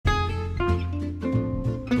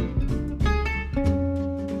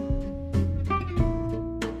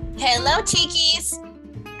Hello, Chiquis!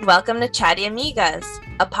 Welcome to Chatty Amigas,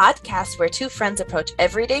 a podcast where two friends approach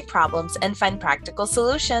everyday problems and find practical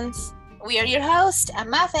solutions. We are your hosts.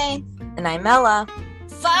 I'm Mafe. And I'm Ella.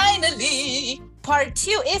 Finally, part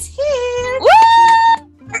 2 is here!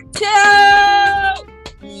 Woo! Part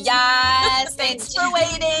 2! Yes! Thanks for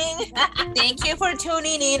waiting! Thank you for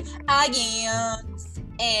tuning in again.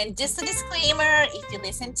 And just a disclaimer, if you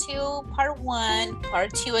listen to part 1,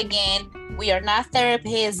 part 2 again, we are not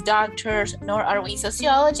therapists, doctors, nor are we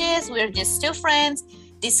sociologists. We are just two friends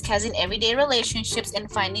discussing everyday relationships and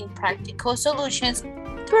finding practical solutions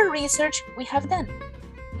through research we have done.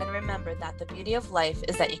 And remember that the beauty of life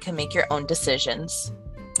is that you can make your own decisions.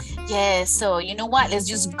 Yes, so you know what? Let's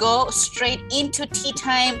just go straight into tea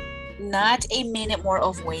time. Not a minute more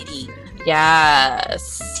of waiting.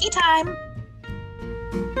 Yes. Tea time.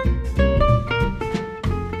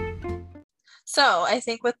 So I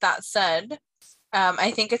think with that said,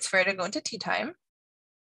 I think it's fair to go into tea time.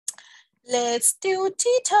 Let's do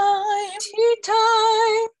tea time. Tea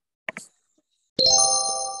time.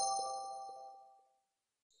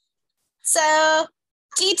 So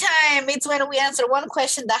tea time, it's when we answer one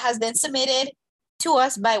question that has been submitted to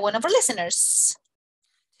us by one of our listeners.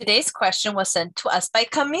 Today's question was sent to us by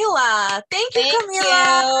Camila. Thank you,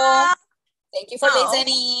 Camila. Thank you for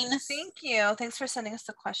listening. Thank you. Thanks for sending us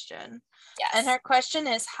the question. Yes. And her question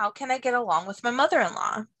is, how can I get along with my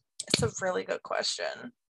mother-in-law? It's a really good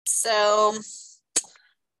question. So,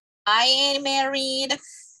 I ain't married,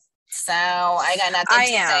 so I got nothing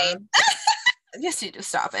to say. Yes, you do.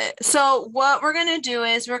 Stop it. So what we're going to do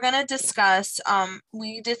is we're going to discuss,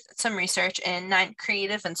 we did some research in 9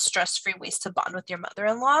 creative and stress-free ways to bond with your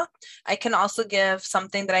mother-in-law. I can also give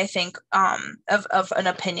something that I think of an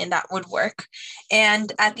opinion that would work.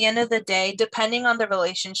 And at the end of the day, depending on the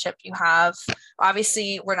relationship you have,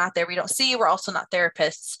 obviously we're not there, we don't see, we're also not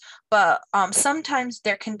therapists, but sometimes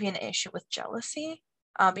there can be an issue with jealousy.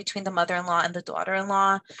 Between the mother-in-law and the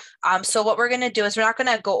daughter-in-law. So what we're going to do is we're not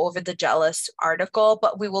going to go over the jealous article,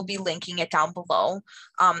 but we will be linking it down below.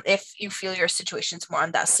 If you feel your situation's more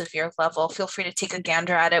on that severe level, feel free to take a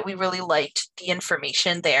gander at it. We really liked the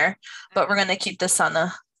information there, but we're going to keep this on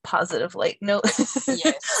a positive light note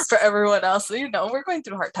for everyone else. You know, we're going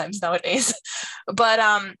through hard times nowadays. But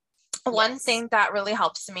one thing that really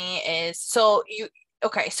helps me is, so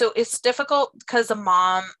it's difficult because the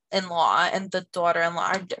mom-in-law and the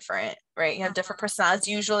daughter-in-law are different, right? You have different personalities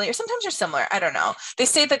usually, or sometimes you're similar. I don't know. They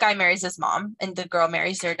say the guy marries his mom and the girl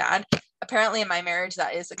marries their dad. Apparently in my marriage,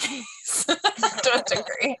 that is the case. Don't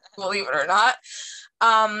agree, believe it or not.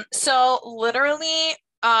 So literally,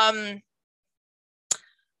 I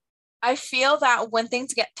feel that when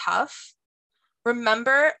things get tough,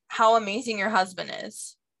 remember how amazing your husband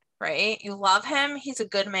is. Right? You love him. He's a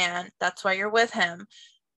good man. That's why you're with him.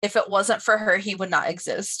 If it wasn't for her, he would not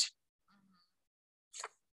exist.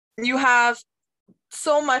 You have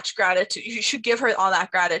so much gratitude. You should give her all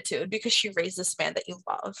that gratitude because she raised this man that you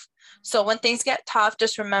love. So when things get tough,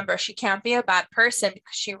 just remember she can't be a bad person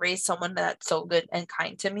because she raised someone that's so good and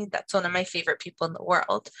kind to me. That's one of my favorite people in the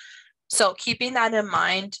world. So keeping that in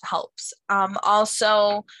mind helps.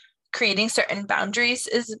 Also, creating certain boundaries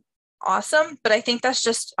is awesome, but I think that's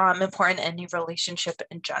just important in any relationship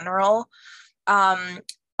in general.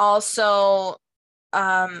 Also,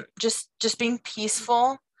 just being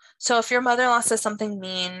peaceful. So if your mother-in-law says something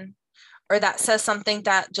mean or that says something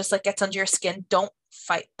that just like gets under your skin, don't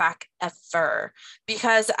fight back ever,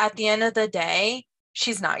 because at the end of the day,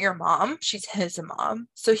 she's not your mom, she's his mom,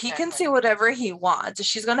 so he can say whatever he wants.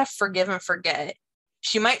 She's gonna forgive and forget.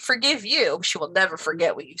 She might forgive you, she will never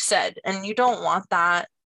forget what you said, and you don't want that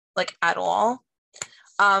like at all.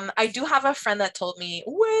 I do have a friend that told me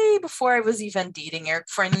way before I was even dating Eric,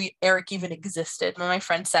 before I knew Eric even existed, when my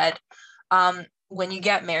friend said, when you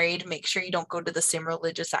get married, make sure you don't go to the same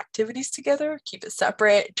religious activities together. Keep it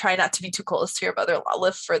separate. Try not to be too close to your mother-in-law.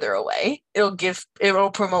 Live further away.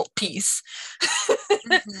 It'll promote peace.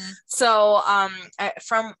 So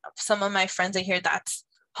from some of my friends, I hear that's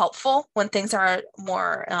helpful when things are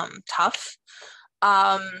more tough.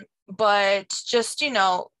 But just,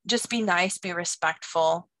 just be nice, be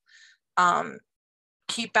respectful,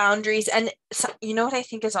 keep boundaries. And you know what I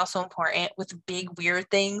think is also important with big, weird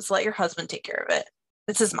things, let your husband take care of it.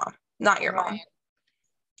 It's his mom, not your mom.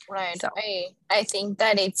 Right. So. I think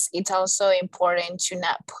that it's also important to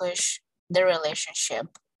not push the relationship.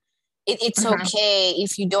 It's okay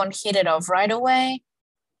if you don't hit it off right away,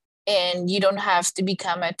 and you don't have to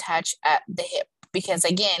become attached at the hip, because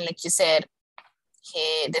again, like you said,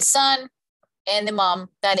 the son and the mom,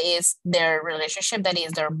 that is their relationship, that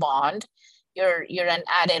is their bond. You're an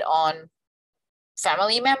added on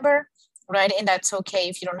family member, right? And that's okay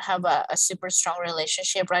if you don't have a super strong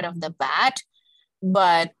relationship right off the bat,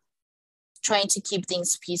 but trying to keep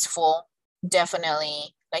things peaceful,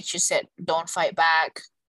 definitely, like you said, don't fight back.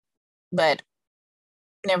 But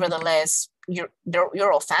nevertheless, you're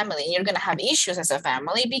all family. You're gonna have issues as a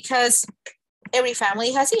family because every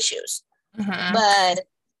family has issues. But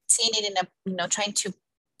seeing it in a, trying to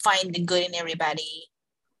find the good in everybody,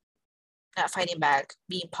 not fighting back,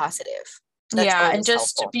 being positive. That's and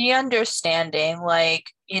just helpful. Be understanding,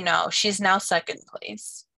 like, she's now second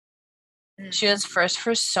place. She was first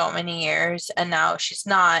for so many years and now she's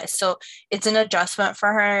not. So it's an adjustment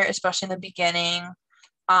for her, especially in the beginning.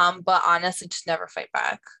 But honestly, just never fight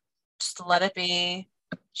back. Just let it be.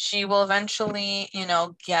 She will eventually,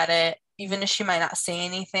 get it, even if she might not say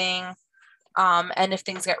anything. And if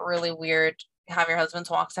things get really weird, have your husband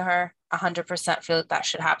talk to her. 100% feel like that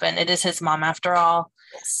should happen. It is his mom after all.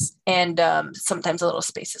 Yes. And sometimes a little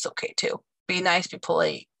space is okay too. Be nice, be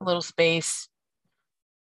polite, a little space.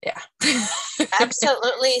 Yeah.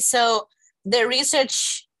 Absolutely. So the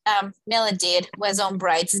research Mela did was on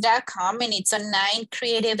brides.com, and it's on 9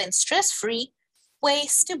 creative and stress-free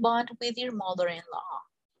ways to bond with your mother-in-law.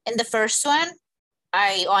 And the first one,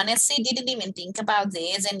 I honestly didn't even think about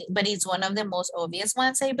this, but it's one of the most obvious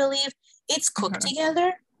ones, I believe. It's cook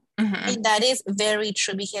together. And that is very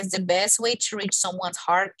true, because the best way to reach someone's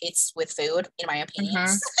heart is with food, in my opinion.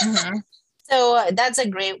 So that's a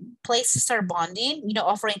great place to start bonding,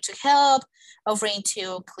 offering to help, offering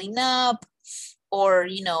to clean up, or,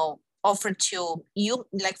 offer to you,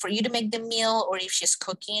 like for you to make the meal, or if she's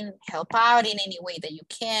cooking, help out in any way that you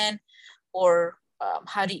can, or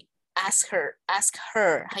how do you ask her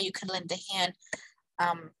how you can lend a hand.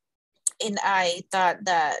 And I thought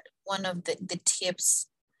that one of the tips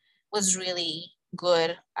was really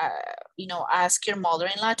good. Ask your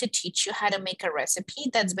mother-in-law to teach you how to make a recipe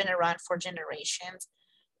that's been around for generations,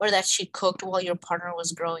 or that she cooked while your partner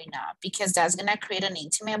was growing up, because that's going to create an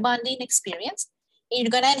intimate bonding experience. And you're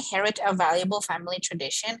going to inherit a valuable family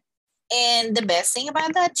tradition. And the best thing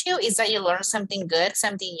about that too is that you learn something good,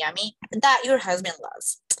 something yummy that your husband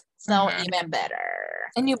loves. So even better.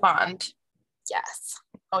 And you bond. Yes.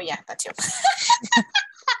 Oh yeah, that too.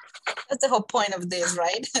 That's the whole point of this,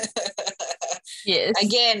 right? Yes.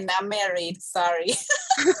 Again, not married. Sorry.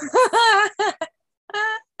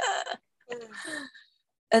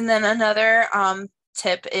 And then another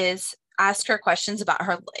tip is ask her questions about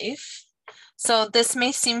her life. So this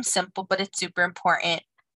may seem simple, but it's super important,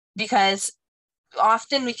 because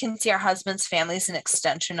often we can see our husband's family as an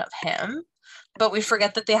extension of him, but we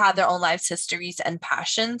forget that they have their own lives, histories, and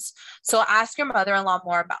passions. So ask your mother-in-law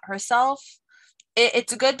more about herself.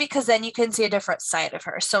 It's good because then you can see a different side of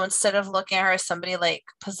her. So instead of looking at her as somebody like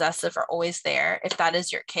possessive or always there, if that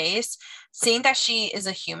is your case, seeing that she is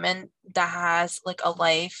a human that has like a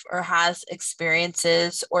life or has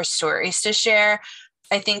experiences or stories to share,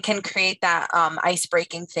 I think can create that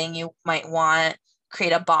ice-breaking thing you might want,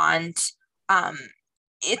 create a bond.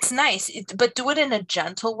 It's nice, but do it in a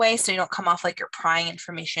gentle way so you don't come off like you're prying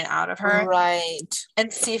information out of her. Right.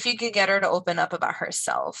 And see if you could get her to open up about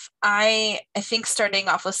herself. I think starting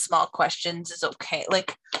off with small questions is okay.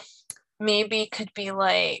 Like maybe it could be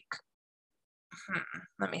like,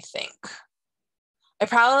 let me think. I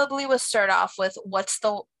probably would start off with, what's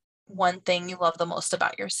the one thing you love the most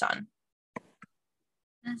about your son?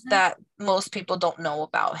 That most people don't know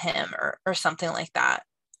about him, or something like that.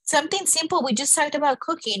 Something simple. We just talked about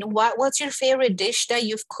cooking. What's your favorite dish that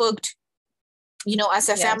you've cooked, as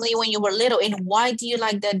a family when you were little, and why do you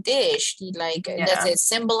like that dish? Does it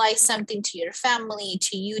symbolize something to your family,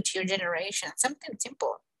 to you, to your generation? Something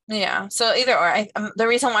simple. Yeah. So either or. The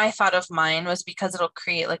reason why I thought of mine was because it'll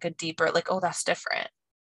create like a deeper, like, oh, that's different.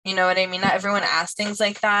 You know what I mean? Not everyone asks things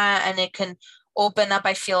like that, and it can open up,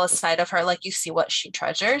 I feel, a side of her, like you see what she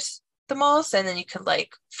treasures the most, and then you could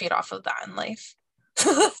like feed off of that in life.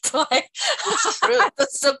 That's why it's a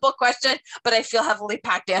simple question, but I feel heavily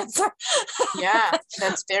packed answer. Yeah,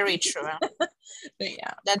 that's very true. But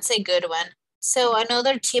yeah, that's a good one. So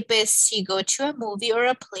another tip is to go to a movie or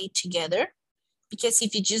a play together, because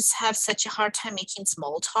if you just have such a hard time making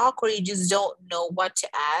small talk, or you just don't know what to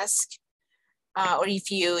ask, or if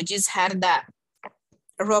you just had that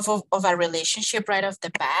rough of a relationship right off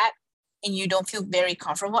the bat, and you don't feel very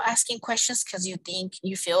comfortable asking questions because you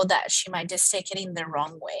feel that she might just take it in the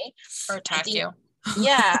wrong way or attack you.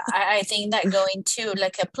 Yeah, I think that going to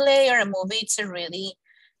like a play or a movie, it's a really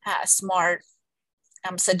smart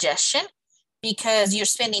suggestion, because you're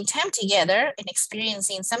spending time together and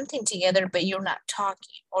experiencing something together, but you're not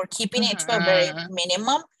talking or keeping it to a very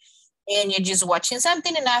minimum. and you're just watching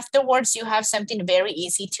something, and afterwards you have something very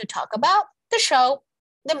easy to talk about: the show,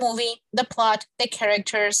 the movie, the plot, the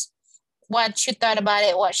characters, what she thought about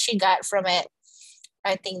it, what she got from it.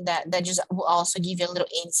 I think that just will also give you a little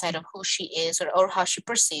insight of who she is, or how she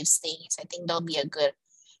perceives things. I think that'll be a good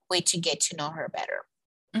way to get to know her better.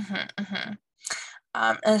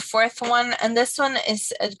 And fourth one, and this one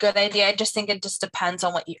is a good idea. I just think it just depends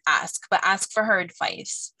on what you ask, but ask for her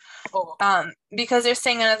advice. Oh. Because they're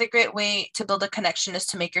saying another great way to build a connection is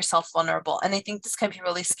to make yourself vulnerable. And I think this can be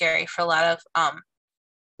really scary for a lot of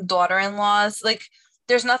daughter-in-laws. Like,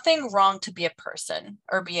 there's nothing wrong to be a person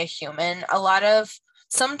or be a human.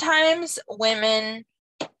 Sometimes women,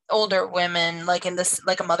 older women, like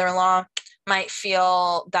a mother-in-law, might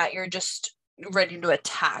feel that you're just ready to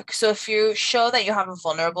attack. So if you show that you have a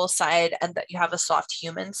vulnerable side and that you have a soft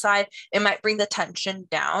human side, it might bring the tension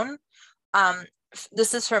down.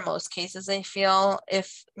 This is for most cases, I feel.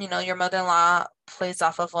 If, your mother-in-law plays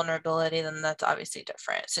off of vulnerability, then that's obviously a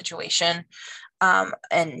different situation.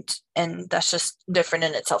 And that's just different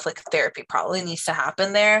in itself. Like, therapy probably needs to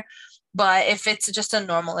happen there. But if it's just a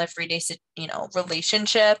normal everyday,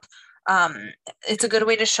 relationship, it's a good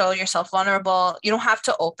way to show yourself vulnerable. You don't have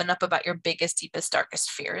to open up about your biggest, deepest,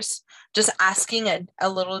 darkest fears. Just asking a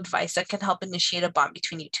little advice that can help initiate a bond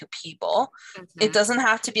between you two people. It doesn't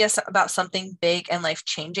have to be about something big and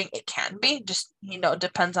life-changing. It can be, just,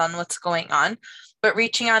 depends on what's going on. But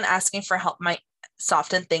reaching out and asking for help might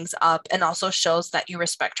soften things up, and also shows that you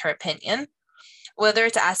respect her opinion. Whether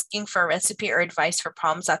it's asking for a recipe or advice for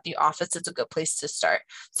problems at the office, it's a good place to start.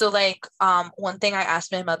 So, like, one thing I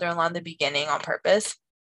asked my mother-in-law in the beginning on purpose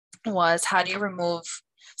was, how do you remove...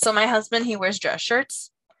 So my husband, he wears dress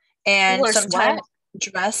shirts, and sometimes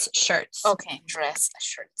dress shirts. Okay, dress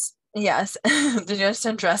shirts. Yes. Did you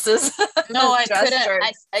understand dresses? No, I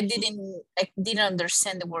couldn't. I didn't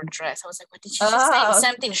understand the word dress. I was like, what did she say?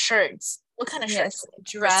 Something shirts. What kind of shirts?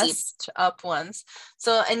 Dressed up ones.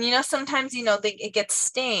 So, and sometimes, it gets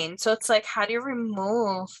stained. So it's like, how do you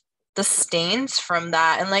remove the stains from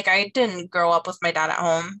that? And like, I didn't grow up with my dad at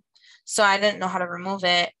home, so I didn't know how to remove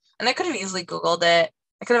it. And I could have easily Googled it.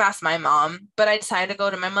 I could have asked my mom, but I decided to go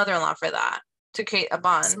to my mother-in-law for that, to create a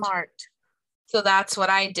bond. Smart. So that's what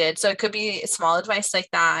I did. So it could be small advice like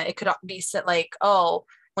that. It could be like, oh,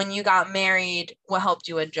 when you got married, what helped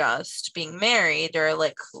you adjust being married, or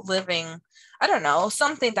like living, I don't know,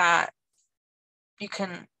 something that you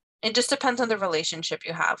can, it just depends on the relationship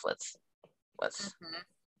you have with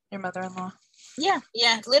your mother-in-law. Yeah,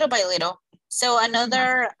 little by little. So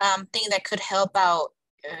another thing that could help out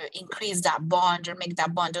increase that bond or make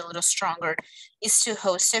that bond a little stronger is to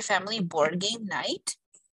host a family board game night.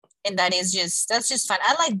 And that's just fun.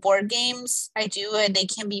 I like board games. I do. They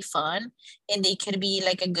can be fun, and they could be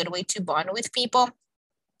like a good way to bond with people.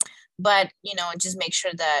 But, just make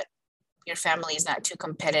sure that your family is not too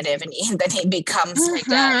competitive, and that it becomes like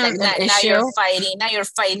that. Like now you're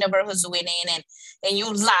fighting over who's winning, and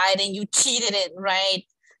you lied and you cheated it, right?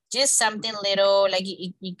 Just something little, like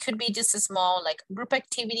it could be just a small like group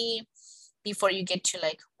activity before you get to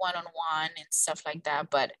like one-on-one and stuff like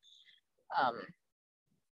that. But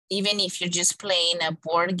even if you're just playing a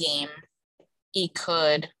board game, it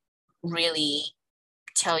could really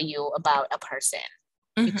tell you about a person.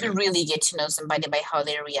 You could really get to know somebody by how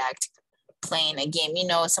they react playing a game.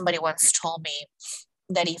 Somebody once told me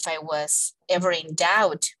that if I was ever in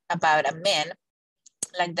doubt about a man,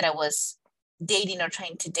 like that I was dating or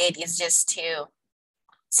trying to date, is just to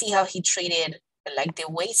see how he treated like the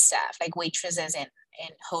wait staff, like waitresses and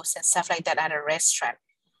hosts and stuff like that at a restaurant.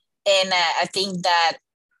 And I think that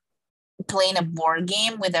playing a board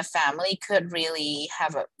game with a family could really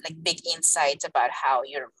have big insights about how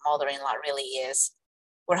your mother-in-law really is,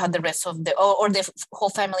 or how the rest of the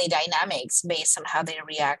whole family dynamics based on how they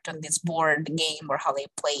react on this board game or how they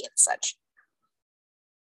play and such.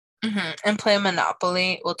 And play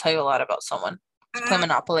Monopoly will tell you a lot about someone. Play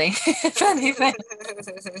Monopoly, if anything.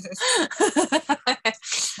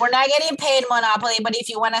 We're not getting paid, Monopoly, but if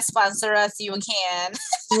you want to sponsor us, you can.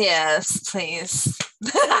 Yes, please.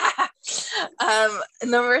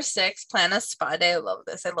 Number 6, plan a spa day. I love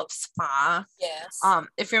this. I love spa. Yes.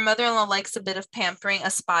 If your mother-in-law likes a bit of pampering,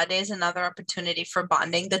 a spa day is another opportunity for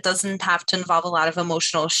bonding that doesn't have to involve a lot of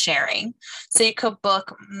emotional sharing. So you could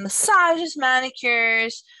book massages,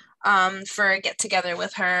 manicures, for a get together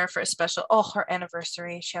with her for a special, her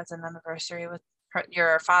anniversary. She has an anniversary with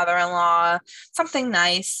your father-in-law, something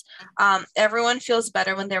nice. Everyone feels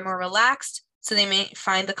better when they're more relaxed, so they may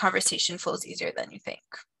find the conversation flows easier than you think.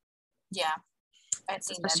 Yeah, I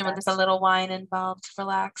think especially when there's a little wine involved to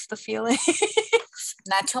relax the feelings.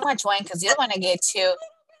 Not too much wine, because you don't want to get too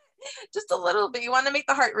Just a little bit. You want to make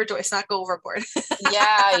the heart rejoice, not go overboard.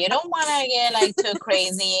 Yeah, you don't want to get like too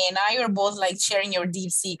crazy. And now you're both like sharing your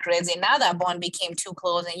deep secrets, and now that bond became too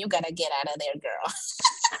close, and you gotta get out of there, girl.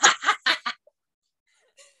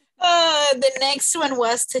 The next one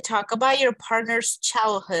was to talk about your partner's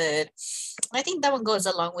childhood. I think that one goes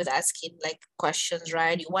along with asking like questions,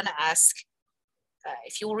 right? You want to ask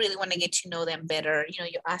if you really want to get to know them better. You know,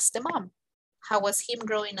 you ask the mom, how was him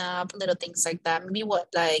growing up? Little things like that. Maybe what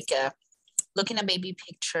like looking at baby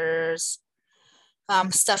pictures,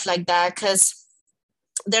 stuff like that, because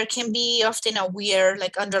there can be often a weird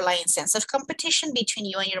like underlying sense of competition between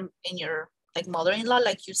you and your like mother-in-law,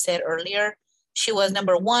 like you said earlier. She was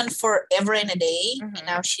number one forever and a day, and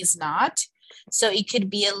now she's not. So it could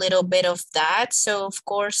be a little bit of that. So of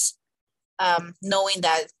course, knowing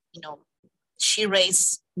that, you know, she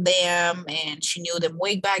raised them and she knew them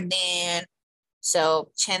way back then,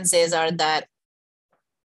 so chances are that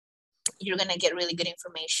you're gonna get really good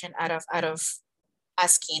information out of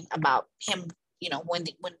asking about him, you know, when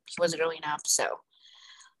he was growing up. So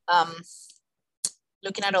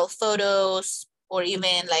looking at old photos, or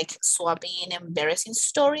even like swapping embarrassing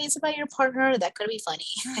stories about your partner, that could be funny.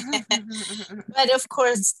 But of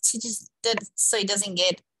course, so it doesn't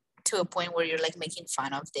get to a point where you're like making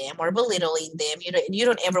fun of them or belittling them. You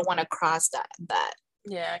don't ever want to cross that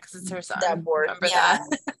yeah, because it's her son. that board. Remember Yeah,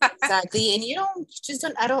 that. exactly. And you don't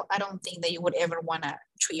I don't think that you would ever want to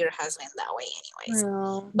treat your husband that way anyways.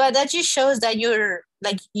 No. But that just shows that you're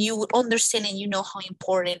like, you understand and you know how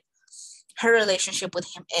important her relationship with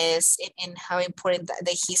him is, and how important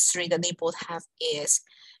the history that they both have is.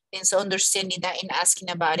 And so understanding that and asking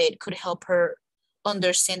about it could help her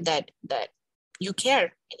understand that you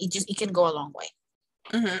care. It can go a long way.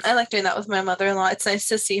 I like doing that with my mother-in-law. It's nice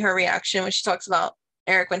to see her reaction when she talks about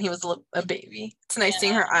Eric when he was a baby. It's nice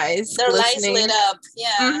seeing her eyes. Their lights lit up.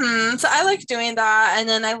 Yeah. So I like doing that. And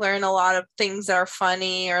then I learn a lot of things that are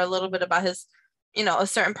funny, or a little bit about his, you know, a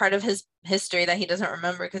certain part of his history that he doesn't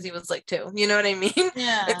remember because he was like 2. You know what I mean?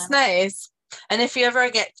 Yeah. It's nice. And if you ever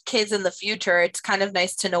get kids in the future, it's kind of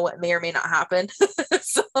nice to know what may or may not happen.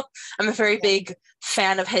 So I'm a very big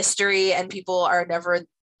fan of history, and people are never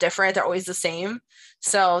different. They're always the same.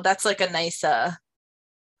 So that's like a nice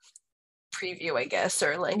preview, I guess,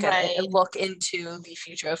 or like a look into the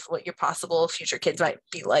future of what your possible future kids might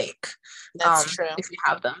be like. That's true. If you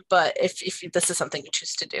have them, but if this is something you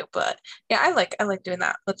choose to do. But yeah, I like doing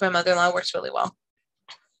that with my mother-in-law. It works really well.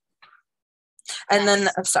 And then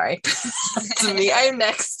I'm sorry, it's me. I'm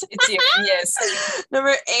next. It's you. Yes.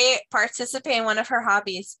 Number 8, participate in one of her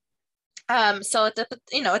hobbies. So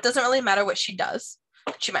it doesn't really matter what she does.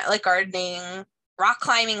 She might like gardening, rock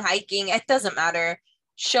climbing, hiking. It doesn't matter.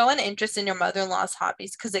 Show an interest in your mother-in-law's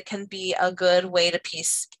hobbies, because it can be a good way to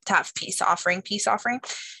have peace offering.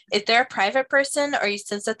 If they're a private person, or you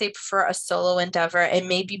sense that they prefer a solo endeavor, it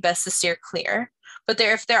may be best to steer clear. But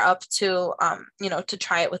if they're up to to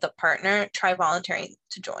try it with a partner, try volunteering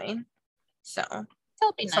to join. So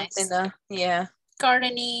that'll be nice.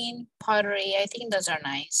 Gardening, pottery, I think those are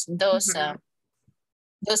nice. Those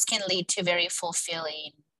can lead to very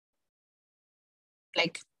fulfilling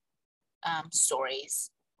like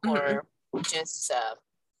stories, or just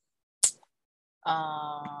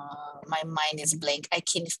my mind is blank. I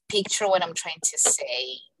can picture what I'm trying to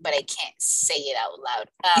say, but I can't say it out loud.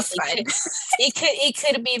 It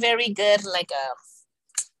could be very good, like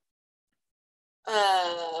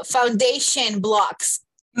foundation blocks.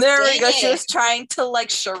 There we go. She was trying to like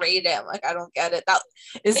charade it. Like, I don't get it.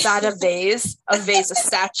 Is that a vase? A vase, a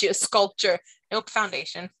statue, a sculpture? Nope,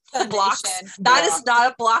 foundation. Blocks. That is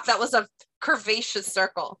not a block. That was a curvaceous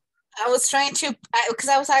circle. I was trying to, because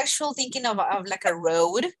I was actually thinking of like a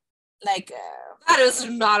road, like that is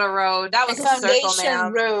not a road. That was a circle,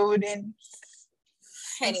 ma'am. Road. And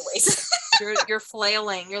anyways, you're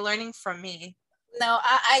flailing. You're learning from me. No,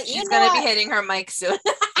 she's gonna be hitting her mic soon.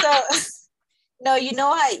 So, no,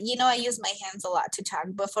 I use my hands a lot to talk,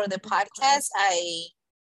 but for the podcast, I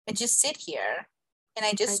just sit here and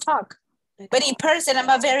I just talk. But in person, I'm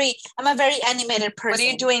a very animated person. What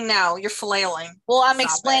are you doing now? You're flailing. Well, I'm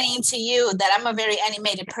explaining to you that I'm a very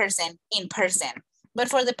animated person in person. But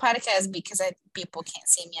for the podcast, because people can't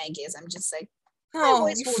see me, I guess I'm just like, no,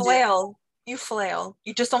 you flail. You flail.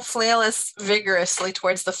 You just don't flail as vigorously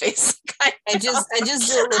towards the face. I just do a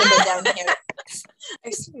little bit down here. I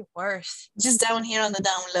used to be worse. Just down here on the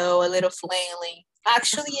down low, a little flailing.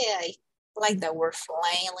 Actually, yeah, I like that word,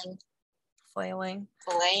 flailing. Flailing.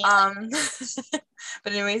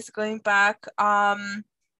 But anyways, going back, what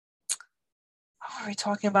were we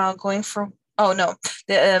talking about? Oh no,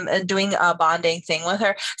 doing a bonding thing with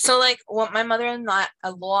her. So like what my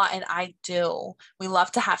mother-in-law and I do, we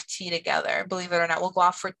love to have tea together. Believe it or not, we'll go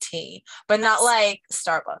out for tea, but not like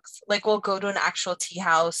Starbucks. Like we'll go to an actual tea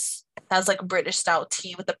house that has like British style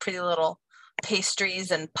tea with the pretty little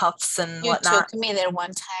pastries and puffs and whatnot. You took me there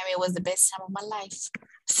one time. It was the best time of my life.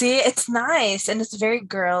 See, it's nice and it's very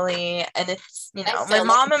girly and it's, my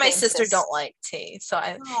mom and my sister don't like tea. So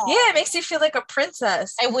it makes you feel like a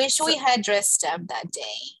princess. I wish we had dressed up that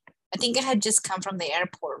day. I think I had just come from the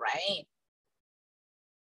airport, right?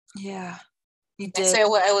 Yeah, you did.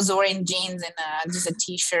 So I was wearing jeans and just a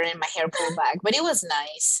t-shirt and my hair pulled back, but it was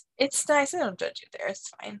nice. It's nice. I don't judge you there. It's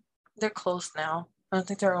fine. They're closed now. I don't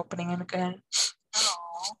think they're opening them again.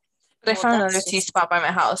 Oh. But I found another tea spot by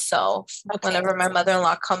my house, so whenever my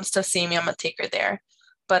mother-in-law comes to see me, I'm gonna take her there.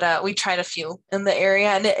 But we tried a few in the area,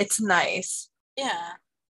 and it's nice. Yeah.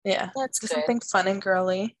 That's good. Something fun and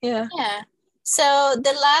girly. Yeah. So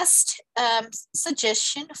the last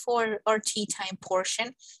suggestion for our tea time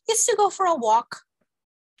portion is to go for a walk,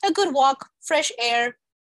 a good walk, fresh air.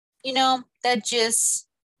 That just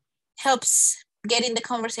helps getting the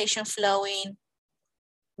conversation flowing.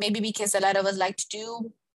 Maybe because a lot of us like to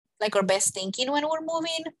do like our best thinking when we're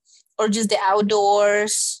moving, or just the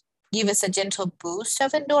outdoors give us a gentle boost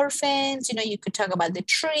of endorphins. You could talk about the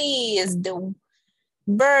trees, the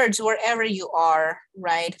birds, wherever you are,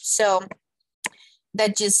 right? So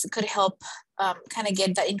that just could help kind of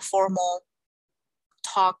get that informal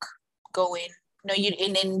talk going.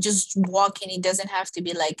 And then just walking, it doesn't have to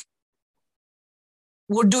be like,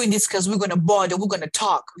 we're doing this because we're going to bond or we're going to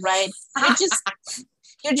talk, right?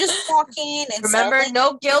 You're just walking and remember,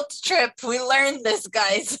 no guilt trip. We learned this,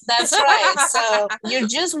 guys. That's right. So you're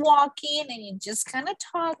just walking and you're just kind of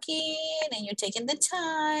talking and you're taking the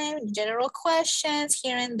time, general questions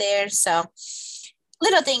here and there. So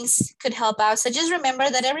little things could help out. So just remember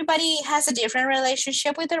that everybody has a different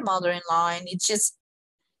relationship with their mother-in-law, and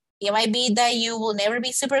it might be that you will never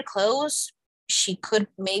be super close. She could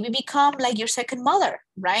maybe become like your second mother,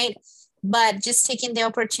 right? But just taking the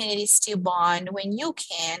opportunities to bond when you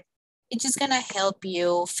can, it's just going to help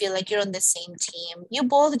you feel like you're on the same team. You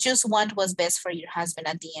both just want what's best for your husband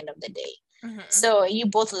at the end of the day. Mm-hmm. So you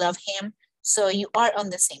both love him. So you are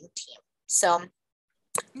on the same team. So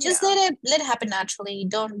just let it happen naturally.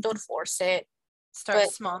 Don't force it. Start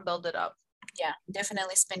small and build it up. Yeah,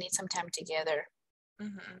 definitely spending some time together.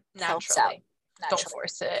 Mm-hmm. Naturally. Don't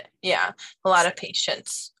force it. Yeah. A lot of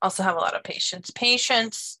patience. Also have a lot of patience.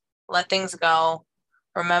 Let things go.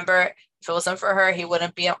 Remember, if it wasn't for her, he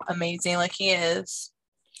wouldn't be amazing like he is.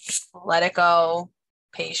 Let it go.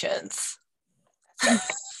 Patience.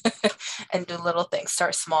 And do little things.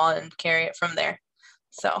 Start small and carry it from there.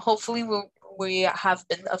 So hopefully we have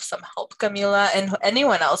been of some help, Camila, and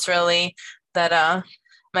anyone else really that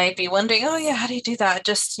might be wondering, oh yeah, how do you do that?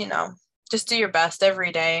 Just do your best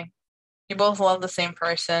every day. You both love the same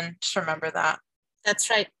person. Just remember that. That's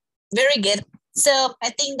right. Very good. So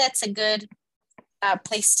I think that's a good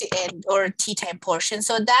place to end our tea time portion.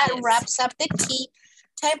 So that wraps up the tea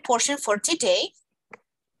time portion for today.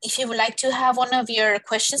 If you would like to have one of your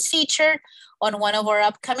questions featured on one of our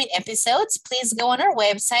upcoming episodes, please go on our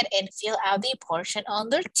website and fill out the portion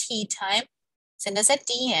under tea time. Send us a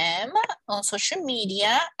DM on social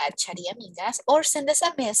media at Chatty Amigas, or send us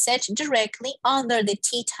a message directly under the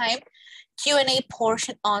tea time Q&A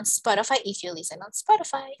portion on Spotify if you listen on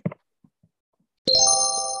Spotify.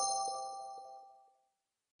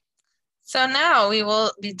 So now we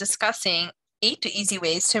will be discussing 8 easy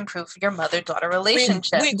ways to improve your mother-daughter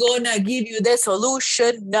relationship. We're gonna give you the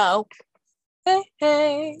solution now.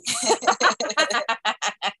 Hey.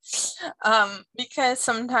 Because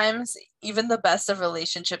sometimes even the best of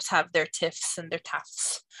relationships have their tiffs and their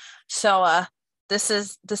taffs. So this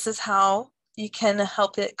is how you can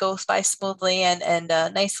help it go by smoothly and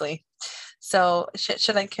nicely. So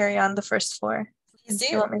should I carry on the first 4? Please do.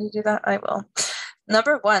 You want me to do that? I will.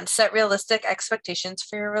 Number 1, set realistic expectations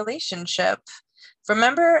for your relationship.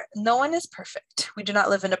 Remember, no one is perfect. We do not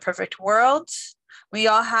live in a perfect world. We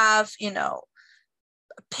all have,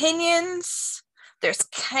 opinions. There's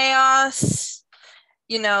chaos.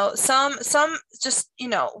 Some just,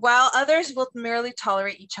 while others will merely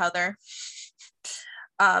tolerate each other.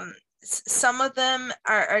 Some of them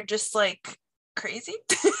are just like crazy.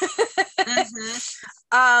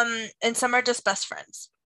 Mm-hmm. And some are just best friends.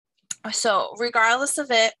 So regardless of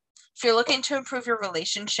it, if you're looking to improve your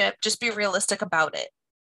relationship, just be realistic about it.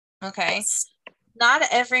 Okay. Yes. Not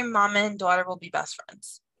every mom and daughter will be best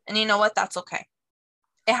friends. And you know what? That's okay.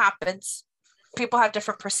 It happens. People have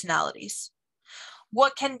different personalities.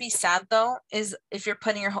 What can be sad though is if you're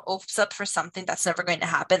putting your hopes up for something that's never going to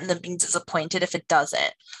happen and then being disappointed if it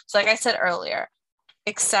doesn't. So like I said earlier,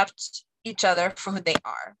 accept each other for who they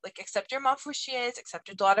are. Like accept your mom for who she is, accept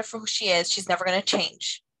your daughter for who she is. She's never going to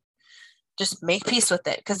change. Just make peace with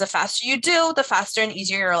it, because the faster you do, the faster and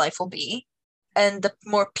easier your life will be, and the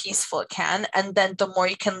more peaceful it can. And then the more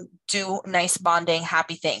you can do nice bonding,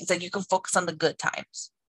 happy things. Like you can focus on the good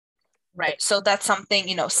times. Right. So that's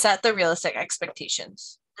something, set the realistic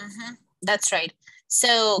expectations. Mm-hmm. That's right.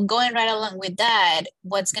 So going right along with that,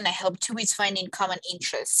 what's going to help too is finding common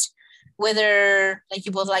interests, whether like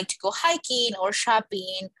you both like to go hiking or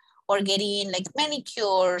shopping or getting like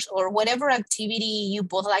manicures or whatever activity you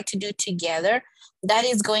both like to do together. That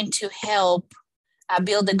is going to help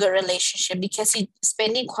build a good relationship, because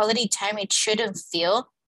spending quality time, it shouldn't feel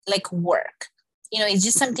like work. It's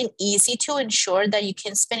just something easy to ensure that you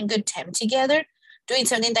can spend good time together, doing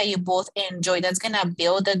something that you both enjoy. That's going to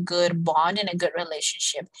build a good bond and a good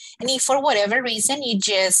relationship. And if for whatever reason you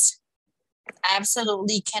just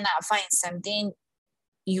absolutely cannot find something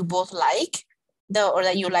you both like, or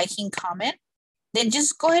that you like in common, then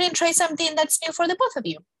just go ahead and try something that's new for the both of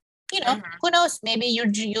you. Who knows? Maybe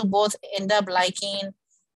you'll both end up liking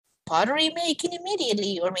pottery making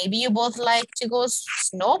immediately, or maybe you both like to go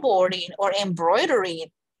snowboarding or embroidering.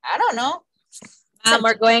 I don't know.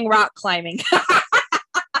 We're going rock climbing. Yeah.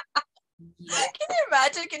 Can you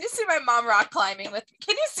imagine? Can you see my mom rock climbing with me?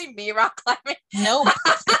 Can you see me rock climbing? Nope.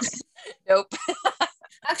 Nope.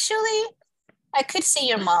 Actually, I could see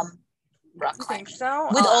your mom rock climbing. Think so?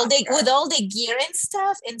 With all the gear and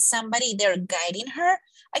stuff, and somebody there guiding her.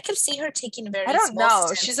 I could see her taking very I don't small know.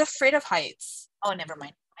 steps. She's afraid of heights. Oh, never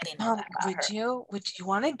mind. I didn't know that about her. Would you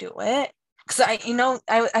want to do it? Because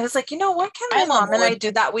I was like, what can my mom and I do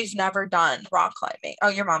that we've never done? Rock climbing. Oh,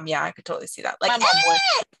 your mom, yeah, I could totally see that. Like, my mom would.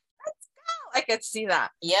 Let's go. I could see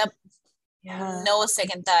that. Yep. Yeah. No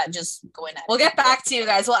second thought, just going at it. We'll get back to you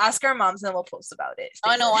guys. We'll ask our moms and then we'll post about it.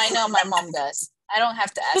 Oh no, I know my mom does. I don't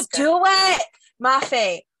have to ask her. Do it,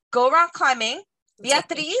 Mafe. Go rock climbing.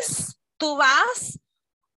 Beatriz, tú vas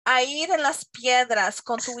a ir en las piedras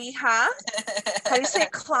con tu hija. How do you say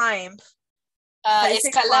climb?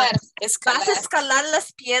 Escalar. Vas a escalar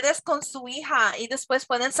las piedras con su hija y después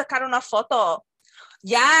pueden sacar una foto.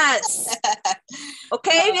 Yes.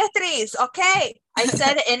 Okay, Beatriz. Okay. I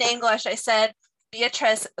said in English, I said,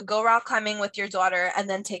 Beatrice, go rock climbing with your daughter and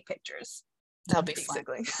then take pictures. That'll be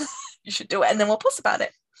basically fun. You should do it and then we'll post about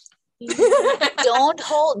it.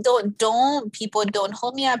 Don't people don't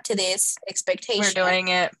hold me up to this expectation. We're doing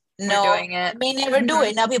it. No, we're doing it. We never do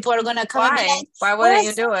it. Now people are gonna come. Why? And be like, why wouldn't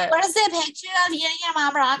you do it? Where's the picture of you and your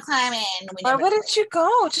mom rock climbing? Why wouldn't you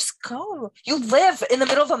go? Just go. You live in the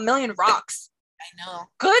middle of a million rocks. I know.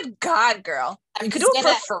 Good God, girl. You could do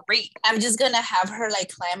it for free. I'm just gonna have her like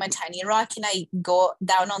climb a tiny rock and I go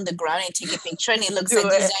down on the ground and take a picture and it looks like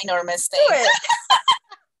this ginormous thing.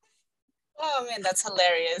 Oh man, that's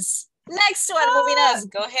hilarious. Next one, moving on.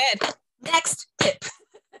 Go ahead. Next tip.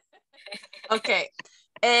 Okay.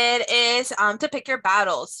 It is to pick your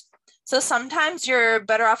battles. So sometimes you're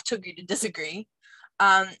better off to agree to disagree,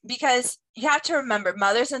 because you have to remember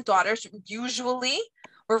mothers and daughters usually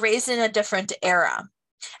were raised in a different era,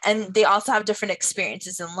 and they also have different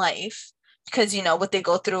experiences in life because, what they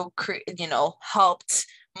go through, helped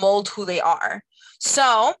mold who they are.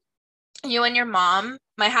 So you and your mom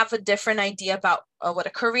might have a different idea about what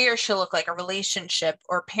a career should look like, a relationship,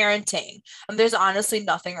 or parenting. And there's honestly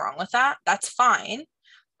nothing wrong with that. That's fine.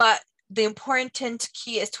 But the important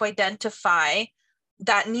key is to identify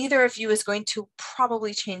that neither of you is going to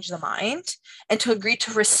probably change the mind, and to agree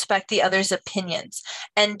to respect the other's opinions.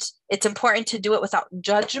 And it's important to do it without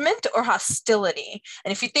judgment or hostility.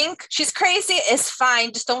 And if you think she's crazy, it's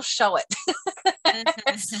fine. Just don't show it.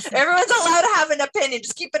 Everyone's allowed to have an opinion.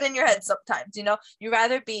 Just keep it in your head sometimes. You'd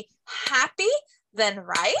rather be happy than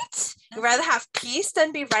right. You'd rather have peace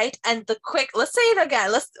than be right. And let's say it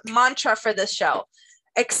again. Let's mantra for this show.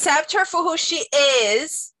 Accept her for who she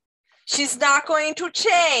is. She's not going to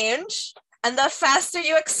change. And the faster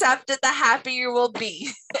you accept it, the happier you will be.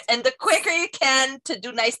 And the quicker you can to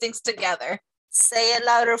do nice things together. Say it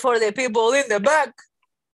louder for the people in the back.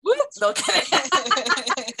 No kidding.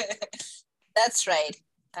 That's right.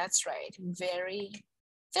 Very,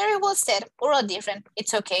 very well said. We're all different.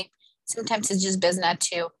 It's okay. Sometimes it's just best not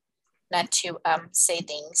to say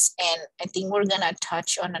things. And I think we're gonna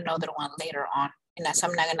touch on another one later on. And so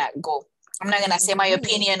I'm not gonna say my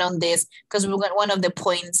opinion on this because we're going one of the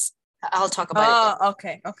points I'll talk about. Oh,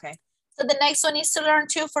 okay. So the next one is to learn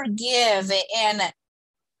to forgive. And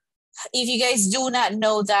if you guys do not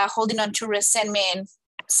know that holding on to resentment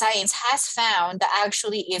science has found that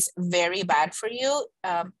actually is very bad for you.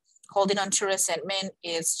 Holding on to resentment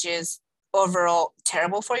is just overall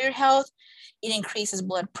terrible for your health. It increases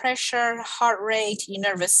blood pressure, heart rate, your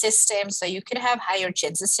nervous system, so you could have higher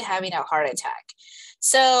chances to having a heart attack.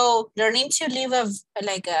 So learning to live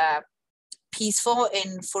a peaceful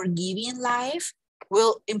and forgiving life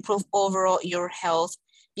will improve overall your health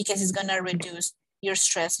because it's gonna reduce your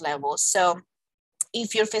stress levels. So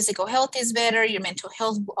if your physical health is better, your mental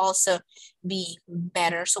health will also be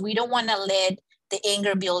better. So we don't want to let the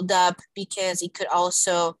anger build up because it could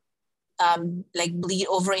also like bleed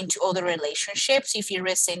over into other relationships. If you're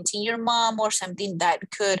resenting your mom or something,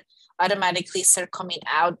 that could automatically start coming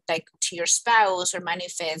out like to your spouse or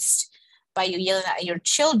manifest by you yelling at your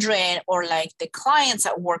children or like the clients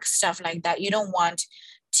at work, stuff like that. You don't want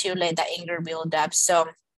to let that anger build up. So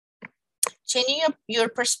changing your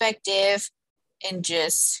perspective and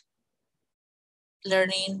just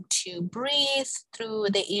learning to breathe through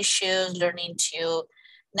the issues, learning to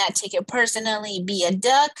not take it personally, be a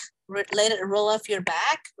duck, let it roll off your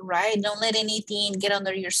back, right? Don't let anything get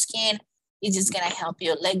under your skin. It's just gonna help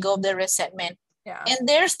you let go of the resentment. Yeah. And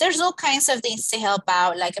there's all kinds of things to help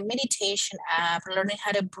out, like a meditation app, learning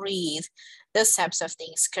how to breathe. Those types of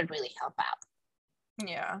things could really help out.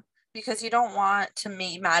 Yeah, because you don't want to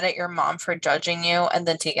be mad at your mom for judging you and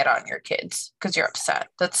then take it on your kids because you're upset.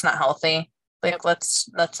 That's not healthy. Like, Yep.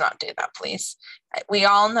 let's not do that, please. We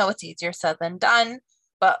all know it's easier said than done,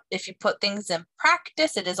 but if you put things in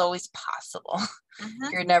practice, it is always possible.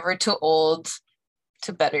 Mm-hmm. You're never too old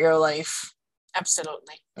to better your life.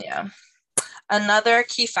 Absolutely. Yeah. Another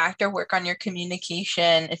key factor, work on your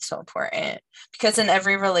communication. It's so important because in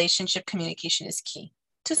every relationship, communication is key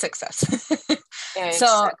to success. Yeah,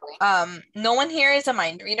 So, exactly. no one here is a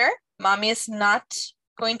mind reader. Mommy is not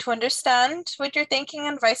going to understand what you're thinking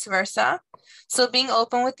and vice versa. So being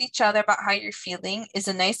open with each other about how you're feeling is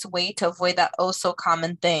a nice way to avoid that oh so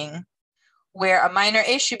common thing where a minor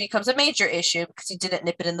issue becomes a major issue because you didn't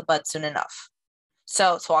nip it in the bud soon enough.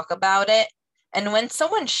 So talk about it. And when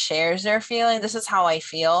someone shares their feeling, this is how I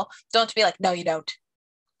feel. Don't be like, no, you don't.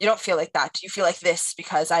 You don't feel like that. You feel like this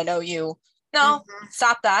because I know you. No,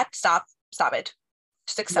 stop that. Stop it.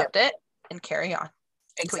 Just accept it and carry on.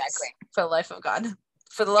 Exactly. Please, for the life of God.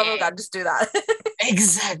 For the love of God, just do that.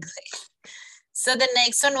 Exactly. So the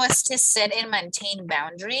next one was to set and maintain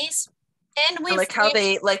boundaries. And I like how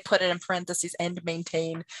they like put it in parentheses and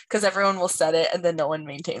maintain because everyone will set it and then no one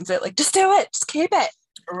maintains it. Like, just do it. Just keep it.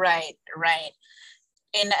 Right.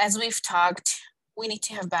 And as we've talked, we need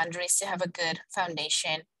to have boundaries to have a good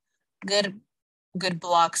foundation, good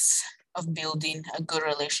blocks of building a good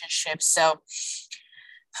relationship. So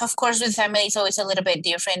of course with family it's always a little bit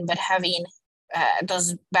different, but having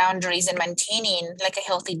those boundaries and maintaining like a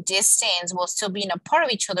healthy distance while still being a part of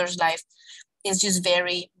each other's life is just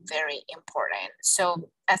very, very important. So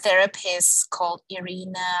a therapist called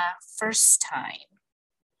Irina Firstein,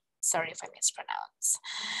 sorry if I mispronounce,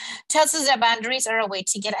 tells us that boundaries are a way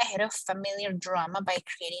to get ahead of familiar drama by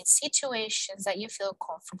creating situations that you feel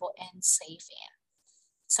comfortable and safe in.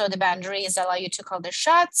 So the boundaries allow you to call the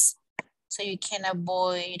shots so you can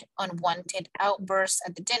avoid unwanted outbursts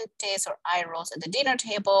at the dentist or eye rolls at the dinner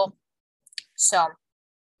table. So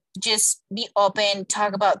just be open,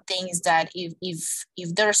 talk about things that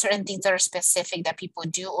if there are certain things that are specific that people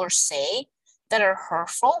do or say that are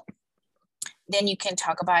hurtful, then you can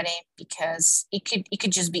talk about it because it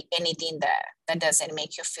could just be anything that doesn't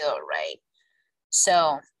make you feel right.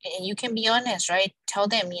 So, and you can be honest, right? Tell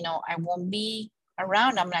them, I won't be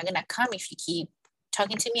around. I'm not gonna come if you keep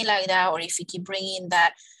talking to me like that, or if you keep bringing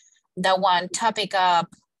that one topic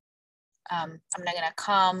up. I'm not gonna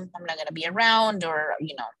come. I'm not gonna be around, or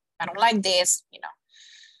I don't like this.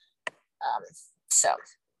 So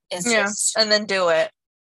it's just and then do it.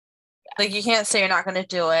 Like you can't say you're not gonna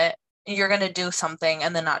do it. You're gonna do something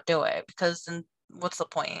and then not do it because then what's the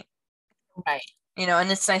point? Right.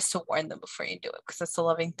 And it's nice to warn them before you do it because it's a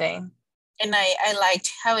loving thing. And I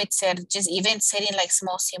liked how it said just even setting like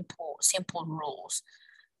small simple rules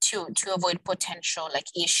to avoid potential like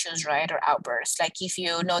issues, right, or outbursts. Like if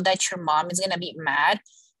you know that your mom is gonna be mad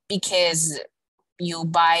because you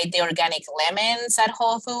buy the organic lemons at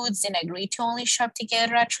Whole Foods and agree to only shop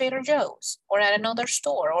together at Trader Joe's or at another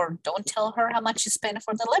store, or don't tell her how much you spend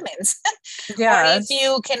for the lemons. Or if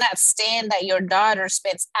you cannot stand that your daughter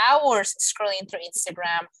spends hours scrolling through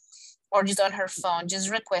Instagram or just on her phone,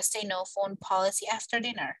 just request a no phone policy after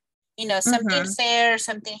dinner. Something fair,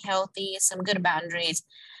 something healthy, some good boundaries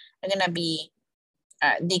are gonna be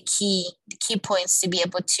the key points to be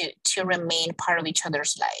able to remain part of each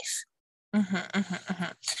other's life.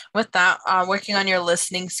 With that, working on your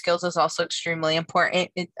listening skills is also extremely important.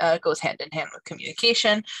 It goes hand in hand with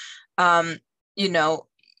communication. You know,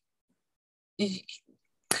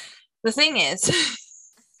 the thing is,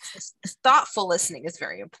 thoughtful listening is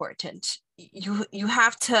very important. You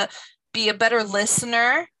have to be a better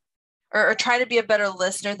listener, or try to be a better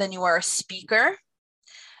listener than you are a speaker.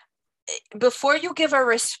 Before you give a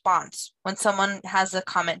response, when someone has a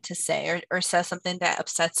comment to say or says something that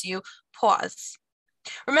upsets you, pause.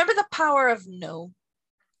 Remember the power of no.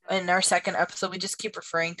 In our second episode, we just keep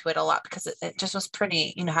referring to it a lot because it just was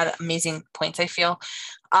pretty, had amazing points, I feel.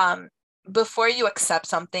 Before you accept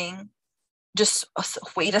something, just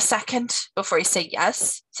wait a second before you say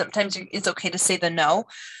yes. Sometimes it's okay to say the no.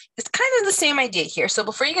 It's kind of the same idea here. So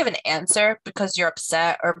before you give an answer because you're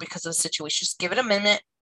upset or because of the situation, just give it a minute.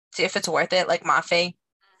 See if it's worth it. Like Mafe,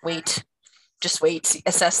 wait. Just wait.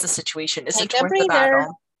 Assess the situation. Is it worth the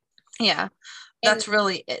battle? Yeah. That's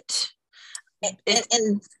really it.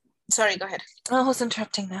 And sorry, go ahead. Oh, who's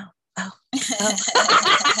interrupting now? Oh. I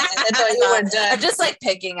thought you were done. I'm just like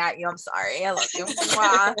picking at you. I'm sorry. I love you.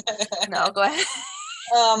 No, go ahead.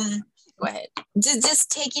 Go ahead.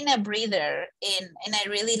 Just taking a breather and I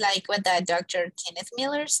really like what that Dr. Kenneth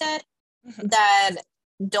Miller said, that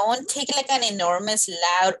don't take like an enormous,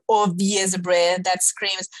 loud, obvious breath that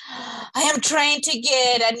screams, I am trying to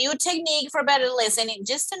get a new technique for better listening.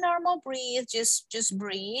 Just a normal breathe, just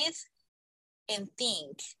breathe and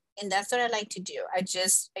think. And that's what I like to do. I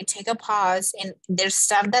take a pause and there's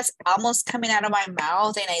stuff that's almost coming out of my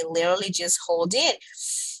mouth and I literally just hold it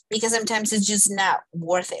because sometimes it's just not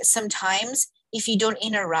worth it. Sometimes if you don't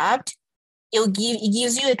interrupt, it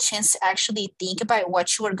gives you a chance to actually think about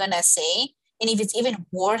what you are going to say. And if it's even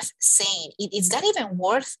worth saying, is that even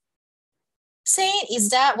worth saying? Is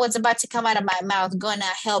that what's about to come out of my mouth going to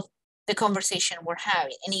help the conversation we're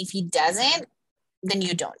having? And if it doesn't, then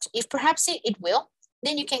you don't. If perhaps it will,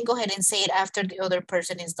 then you can go ahead and say it after the other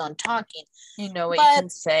person is done talking. You know what you can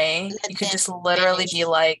say? You can just literally be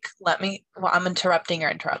like, I'm interrupting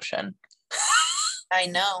your interruption. I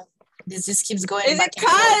know. This just keeps going.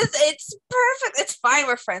 Because it's perfect. It's fine.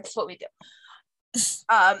 We're friends. That's what we do.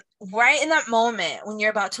 Right in that moment when you're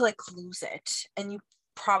about to like lose it and you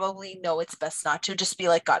probably know it's best not to, just be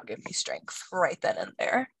like, God, give me strength right then and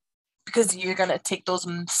there. Because you're going to take those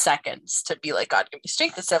seconds to be like, God, give me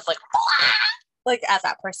strength instead of like at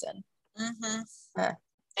that person.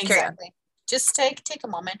 Exactly. Just take a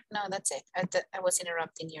moment. No, that's it. I was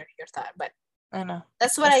interrupting your thought, but I know.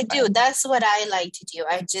 That's what I do. That's what I like to do.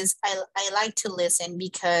 I like to listen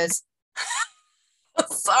because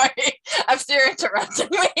sorry, I'm still interrupting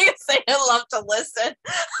me saying I love to listen.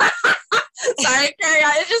 Sorry, carry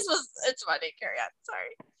on. It's funny. Carry on.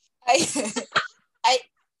 Sorry.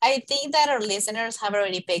 I think that our listeners have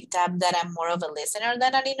already picked up that I'm more of a listener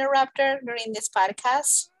than an interrupter during this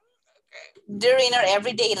podcast. Okay. During our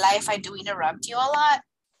everyday life, I do interrupt you a lot,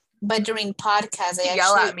 but during podcasts, I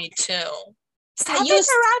yell at me too. Stop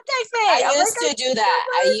interrupting me. I used to do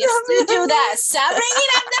that. Stop bringing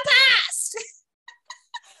up the past.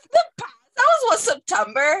 The past? That was what,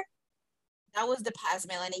 September? That was the past,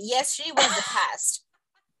 Melanie. Yesterday was the past.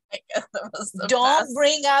 I guess that was the Don't past.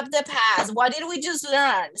 bring up the past. What did we just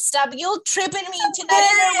learn? Stop you tripping me into not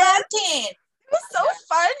interrupting. It was so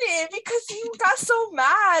funny because you got so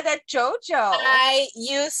mad at JoJo. I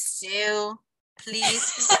used to. Please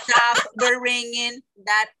stop bringing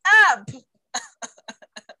that up. It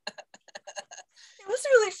was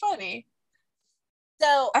really funny.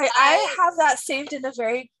 So I have that saved in a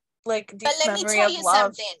very deep memory of love. But let me tell you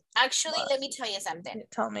something. Actually, let me tell you something.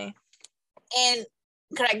 Tell me. And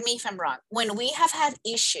correct me if I'm wrong. When we have had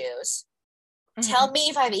issues, tell me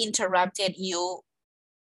if I've interrupted you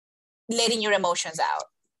letting your emotions out.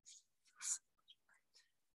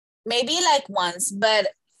 Maybe like once, but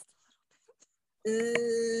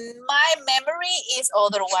my memory is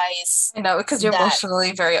otherwise. I know, because you're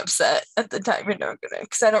emotionally very upset at the time. You're not gonna,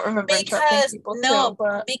 because I don't remember interrupting people too.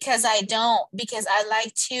 But because I don't. Because I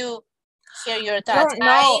like to hear your thoughts.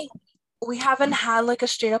 We haven't had like a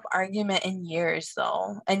straight up argument in years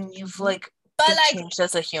though, and you've changed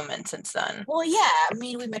as a human since then. Well, yeah, I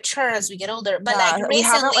mean we mature as we get older, but recently we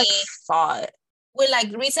haven't fought. Well,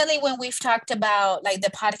 recently when we've talked about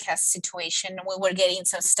the podcast situation, we were getting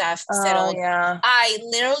some stuff settled. Yeah. I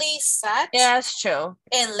literally sat. Yeah, that's true.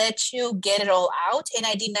 And let you get it all out, and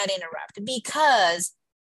I did not interrupt because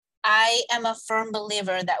I am a firm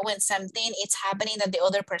believer that when something is happening that the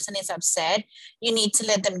other person is upset, you need to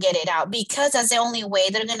let them get it out because that's the only way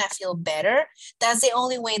they're going to feel better. That's the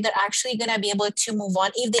only way they're actually going to be able to move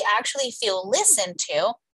on if they actually feel listened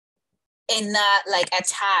to. and not like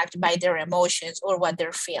attacked by their emotions or what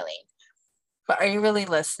they're feeling. But are you really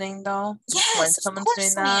listening though? Yes, when someone's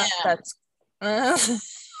doing that, that's are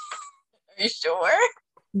you sure?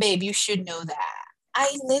 Babe, you should know that.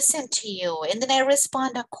 I listen to you and then I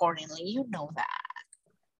respond accordingly. You know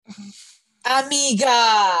that.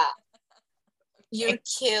 Amiga, you're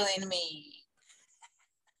killing me.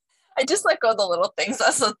 I just let go of the little things.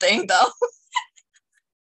 That's the thing though.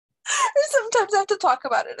 Sometimes I have to talk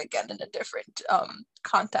about it again in a different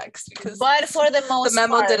context because but for the most the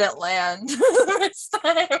memo part, didn't land this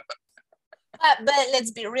time. But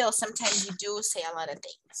let's be real. Sometimes you do say a lot of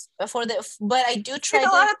things. But I do try a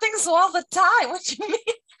lot of things all the time. What do you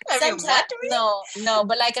mean? Have you met me? No.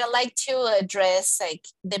 But like I like to address like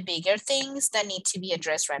the bigger things that need to be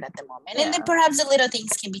addressed right at the moment, and then perhaps the little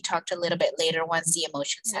things can be talked a little bit later once the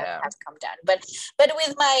emotions have come down. But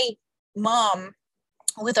with my mom,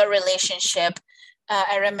 with our relationship,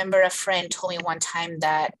 I remember a friend told me one time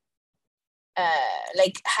that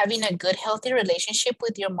like having a good healthy relationship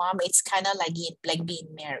with your mom, it's kind of like being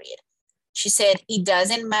married. She said it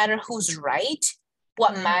doesn't matter who's right.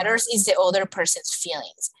 What matters is the other person's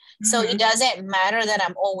feelings. So it doesn't matter that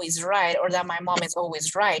I'm always right or that my mom is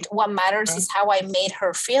always right. What matters is how I made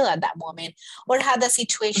her feel at that moment or how the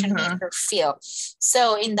situation made her feel.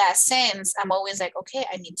 So in that sense, I'm always like, okay,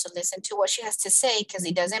 I need to listen to what she has to say because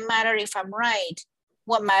it doesn't matter if I'm right.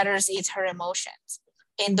 What matters is her emotions.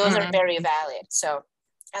 And those are very valid. So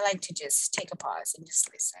I like to just take a pause and just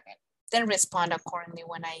listen and then respond accordingly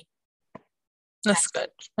when I. That's good.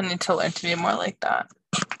 I need to learn to be more like that.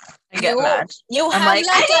 I get mad. I'm like, I need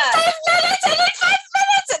 5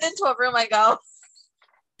 minutes, and into a room I go.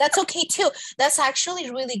 That's okay too. That's actually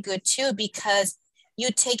really good too because you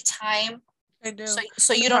take time. I do.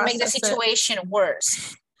 So you don't make the situation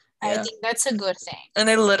worse. I think that's a good thing. And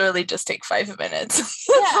I literally just take 5 minutes.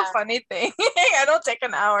 That's a funny thing. I don't take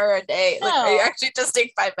an hour a day. No. Like I actually just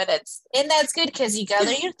take 5 minutes. And that's good because you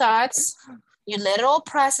gather your thoughts, you let it all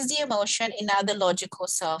process the emotion, and now the logical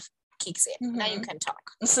self kicks in. Now you can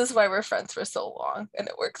talk. This is why we're friends for so long, and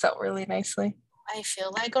it works out really nicely. I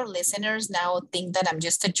feel like our listeners now think that I'm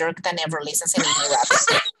just a jerk that never listens and interrupts.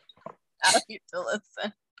 I don't need to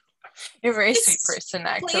listen. You're a very sweet person,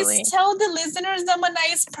 actually. Please tell the listeners I'm a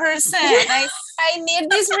nice person. I need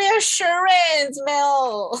this reassurance,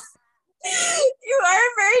 Mel. You are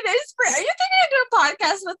a very nice person. Are you thinking I'd do a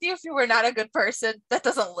podcast with you if you were not a good person that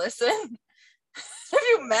doesn't listen? Have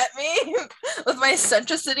you met me with my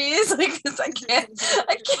eccentricities? Like, I can't.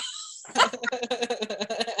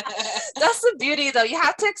 That's the beauty, though. You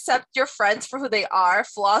have to accept your friends for who they are,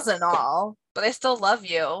 flaws and all. But I still love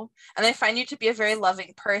you, and I find you to be a very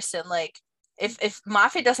loving person. Like, if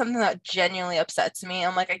Mafi does something that genuinely upsets me,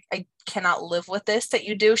 I'm like, I cannot live with this that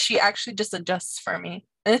you do. She actually just adjusts for me,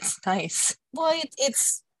 and it's nice. Well,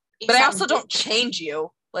 it's but I also don't change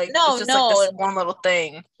you. Like, it's just like this one little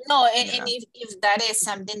thing. No, and if that is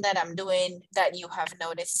something that I'm doing that you have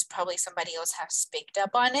noticed, probably somebody else has picked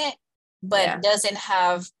up on it, but doesn't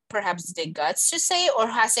have perhaps the guts to say or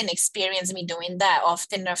hasn't experienced me doing that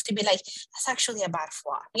often enough to be like, that's actually a bad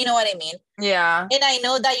flaw. You know what I mean? Yeah. And I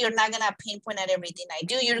know that you're not going to pinpoint at everything I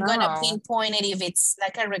do. You're going to pinpoint it if it's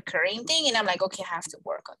like a recurring thing. And I'm like, okay, I have to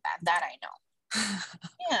work on that. That I know.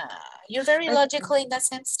 Yeah. You're very logical in that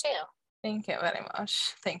sense too. Thank you very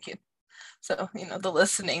much. Thank you. So, the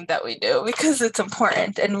listening that we do, because it's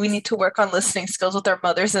important, and we need to work on listening skills with our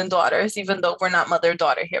mothers and daughters, even though we're not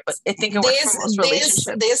mother-daughter here, but I think it works for most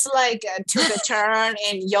relationships. This like took a turn,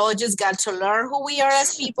 and y'all just got to learn who we are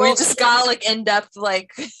as people. We just got like in-depth,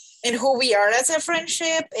 like... And who we are as a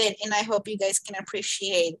friendship, and I hope you guys can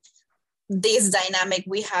appreciate this dynamic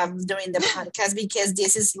we have during the podcast, because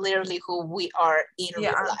this is literally who we are in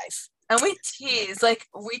real life. And we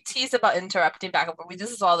tease about interrupting back and forth. We do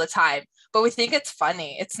this all the time, but we think it's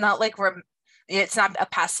funny. It's not like it's not a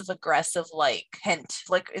passive aggressive like hint.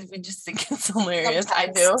 Like we just think it's hilarious. I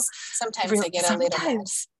do. Sometimes I get a little mad.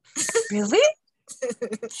 Really?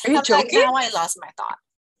 Are you joking? Like, now I lost my thought.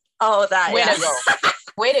 Oh, that way to go.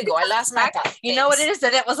 Way to go. I lost my thought. You know what it is?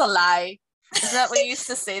 That it was a lie. Isn't that what you used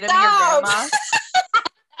to say to me, your grandma?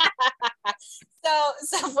 So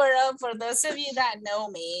for those of you that know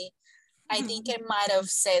me, I think I might have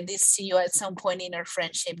said this to you at some point in our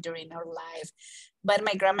friendship during our life. But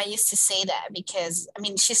my grandma used to say that because, I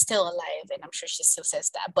mean, she's still alive and I'm sure she still says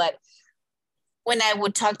that. But when I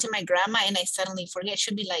would talk to my grandma and I suddenly forget,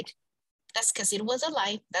 she'd be like, that's because it was a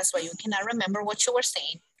lie. That's why you cannot remember what you were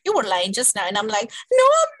saying. You were lying just now. And I'm like, no,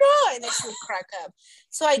 I'm not. And then she would crack up.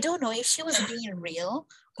 So I don't know if she was being real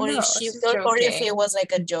Or No, if she, she's or if joking. it was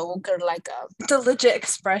like a joke or like a. It's a legit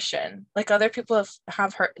expression. Like other people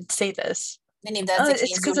have heard say this. And if that's the It's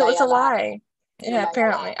case, you because it lie was a a lot. lie. You Yeah, lie a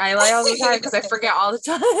apparently. lot. I lie all the time because I forget all the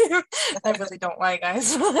time. I really don't lie,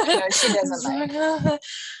 guys. I know she doesn't lie.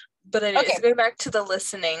 But anyways, Okay. going back to the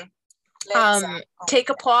listening. Let's Take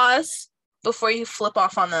a pause before you flip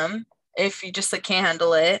off on them if you just like can't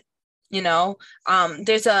handle it. You know,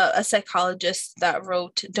 there's a psychologist that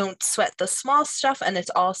wrote "Don't Sweat the Small Stuff," and it's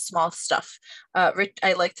all small stuff.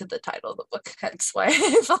 I liked the title of the book, hence why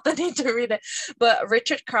I felt the need to read it. But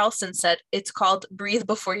Richard Carlson said it's called "Breathe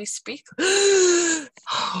Before You Speak." That's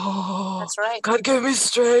right. God give me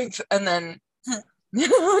strength, and then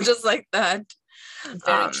just like that.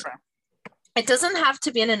 Very true. It doesn't have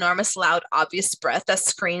to be an enormous, loud, obvious breath that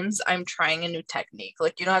screams, "I'm trying a new technique."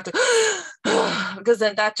 Like you don't have to, because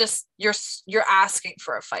then that just you're asking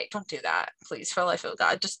for a fight. Don't do that, please, for the life of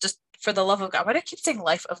God. Just for the love of God. Why do I keep saying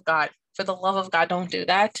life of God? For the love of God, don't do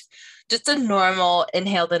that. Just a normal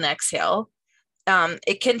inhale and exhale.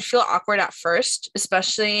 It can feel awkward at first,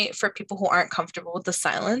 especially for people who aren't comfortable with the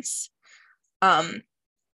silence. In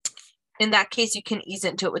that case, you can ease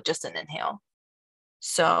into it with just an inhale.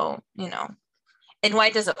 So, and why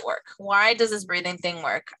does it work? Why does this breathing thing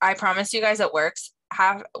work? I promise you guys it works.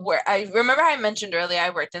 I remember I mentioned earlier, I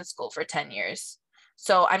worked in school for 10 years.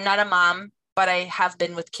 So I'm not a mom, but I have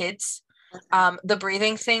been with kids. The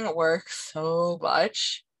breathing thing works so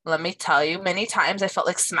much. Let me tell you, many times I felt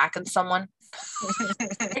like smacking someone.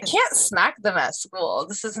 I can't smack them at school.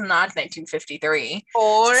 This is not 1953.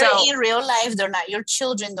 Or in real life, they're not your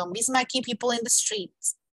children. Don't be smacking people in the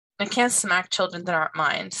streets. I can't smack children that aren't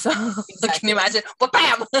mine. So exactly. Can you imagine? Well,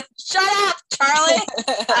 bam! Shut up, Charlie.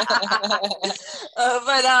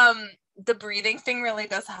 But the breathing thing really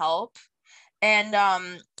does help. And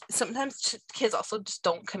sometimes kids also just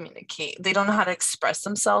don't communicate. They don't know how to express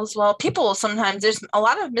themselves well. People sometimes, there's a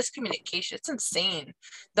lot of miscommunication. It's insane.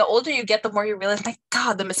 The older you get, the more you realize, my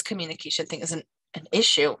God, the miscommunication thing isn't an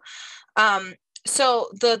issue. So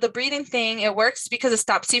the breathing thing, it works because it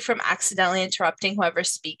stops you from accidentally interrupting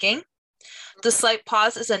whoever's speaking. The slight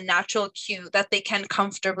pause is a natural cue that they can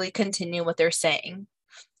comfortably continue what they're saying.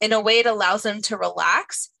 In a way, it allows them to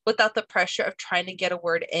relax without the pressure of trying to get a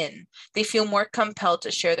word in. They feel more compelled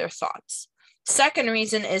to share their thoughts. Second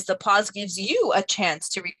reason is the pause gives you a chance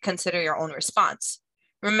to reconsider your own response.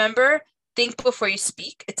 Remember, think before you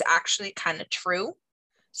speak. It's actually kind of true.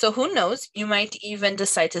 So who knows, you might even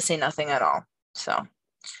decide to say nothing at all. So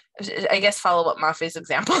I guess follow up Mafi's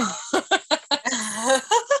example.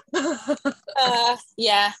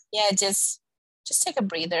 Yeah, just take a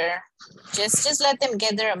breather. Just let them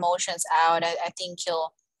get their emotions out. I think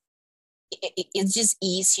it's just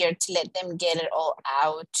easier to let them get it all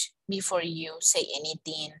out before you say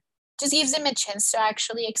anything. Just gives them a chance to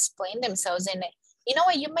actually explain themselves. And you know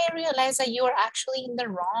what, you may realize that you are actually in the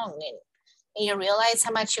wrong, and you realize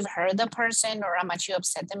how much you've hurt the person or how much you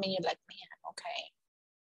upset them, and you're like, man, okay,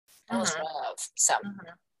 that was rough. So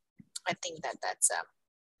I think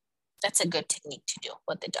that's a good technique to do,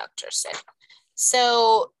 what the doctor said.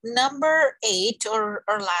 So number 8 or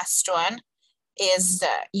last one is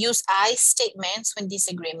use I statements when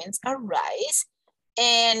disagreements arise.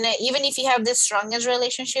 And even if you have the strongest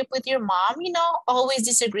relationship with your mom, always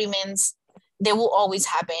disagreements, they will always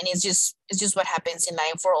happen. It's just what happens in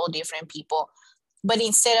life for all different people. But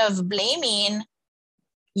instead of blaming,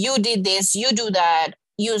 you did this, you do that,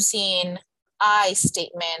 using I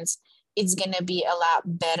statements, it's gonna be a lot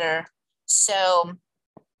better. So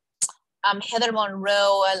Heather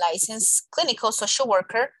Monroe, a licensed clinical social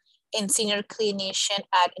worker and senior clinician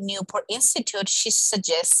at Newport Institute, she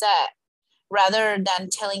suggests that rather than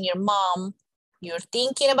telling your mom you're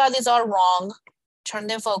thinking about this all wrong, turn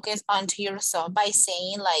the focus onto yourself by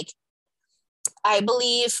saying like, I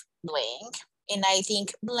believe blank and I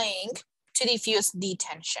think blank, to diffuse the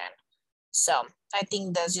tension. So I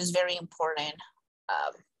think that's just very important.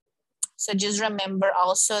 So just remember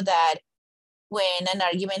also that when an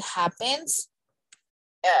argument happens,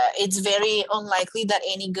 it's very unlikely that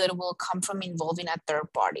any good will come from involving a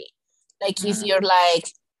third party. Like if you're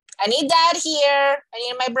like, I need dad here, I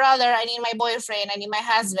need my brother, I need my boyfriend, I need my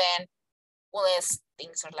husband. Well, if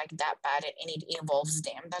things are like that bad and it involves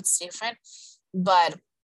them, that's different. But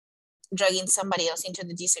dragging somebody else into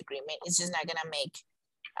the disagreement is just not gonna make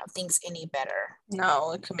things any better.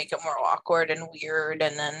 No, it can make it more awkward and weird,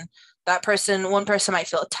 and then one person might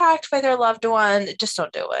feel attacked by their loved one. Just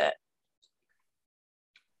don't do it.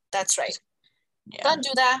 That's right. Yeah. Don't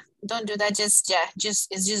do that. Just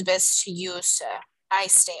it's just best to use I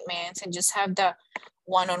statements and just have the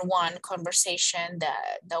one-on-one conversation,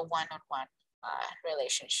 the one-on-one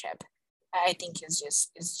relationship. I think is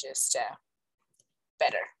just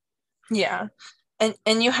better. Yeah.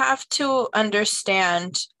 And you have to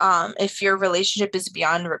understand if your relationship is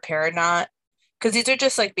beyond repair or not, because these are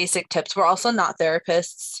just like basic tips. We're also not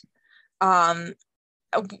therapists.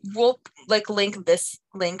 We'll like link this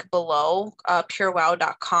link below,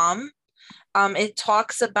 purewow.com. It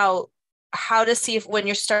talks about how to see if when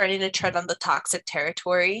you're starting to tread on the toxic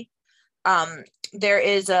territory. There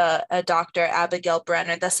is a Dr. Abigail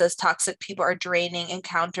Brenner that says toxic people are draining.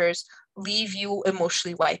 Encounters leave you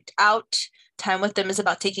emotionally wiped out. Time with them is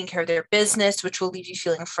about taking care of their business, which will leave you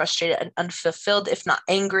feeling frustrated and unfulfilled, if not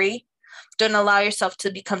angry. Don't allow yourself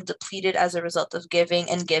to become depleted as a result of giving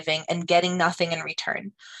and getting nothing in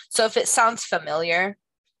return. So if it sounds familiar,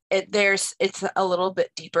 it's a little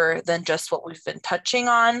bit deeper than just what we've been touching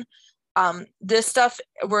on. This stuff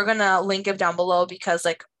we're gonna link it down below because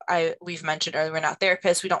like we've mentioned earlier, we're not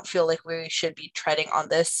therapists. We don't feel like we should be treading on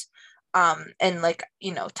this. And like,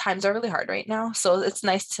 you know, times are really hard right now. So it's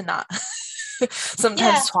nice to not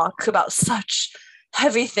sometimes talk about such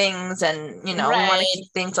heavy things, and you know, we want to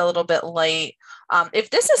keep things a little bit light.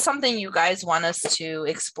 If this is something you guys want us to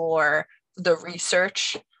explore the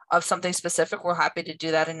research of something specific, we're happy to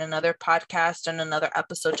do that in another podcast and another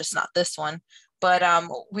episode, just not this one. But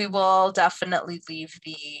we will definitely leave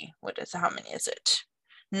how many is it?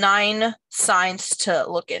 9 signs to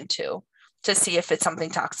look into to see if it's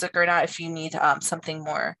something toxic or not, if you need something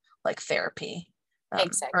more like therapy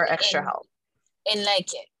or extra help. And like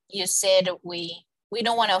you said, we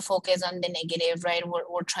don't want to focus on the negative, right?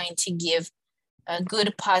 We're trying to give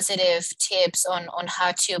good positive tips on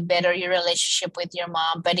how to better your relationship with your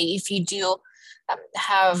mom. But if you do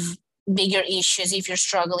have bigger issues, if you're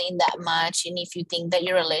struggling that much, and if you think that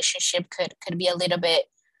your relationship could be a little bit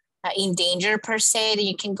in danger per se, then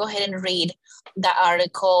you can go ahead and read the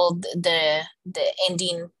article, the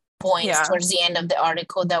ending points towards the end of the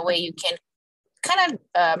article. That way you can kind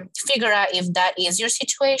of figure out if that is your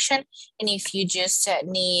situation, and if you just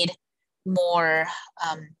need more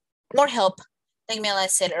help. Like Mela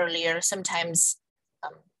said earlier, sometimes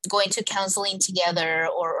going to counseling together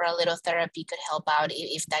or a little therapy could help out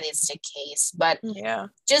if that is the case. But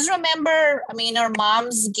just remember, I mean, our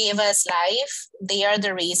moms gave us life. They are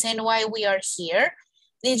the reason why we are here.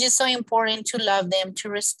 It's just so important to love them, to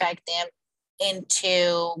respect them, and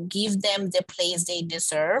to give them the place they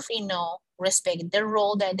deserve, you know, respect the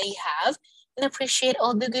role that they have, and appreciate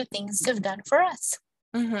all the good things they've done for us.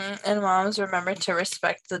 Mm-hmm. And moms, remember to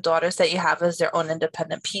respect the daughters that you have as their own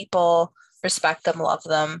independent people. Respect them, love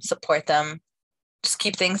them, support them. Just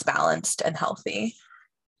keep things balanced and healthy.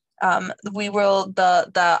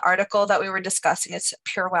 The article that we were discussing is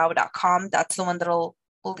purewow.com. That's the one we'll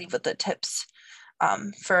leave with the tips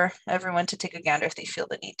for everyone to take a gander if they feel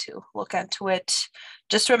the need to look into it.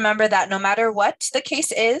 Just remember that no matter what the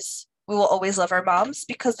case is, we will always love our moms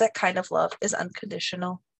because that kind of love is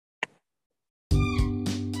unconditional.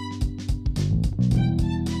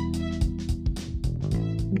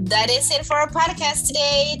 That is it for our podcast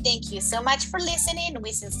today. Thank you so much for listening.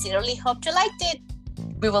 We sincerely hope you liked it.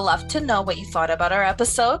 We would love to know what you thought about our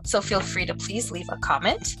episode, so feel free to please leave a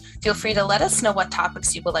comment. Feel free to let us know what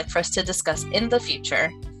topics you would like for us to discuss in the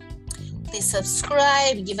future. Please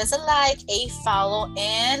subscribe, give us a like, a follow,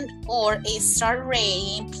 and or a star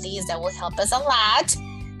rating. Please, that will help us a lot.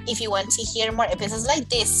 If you want to hear more episodes like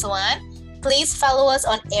this one, please follow us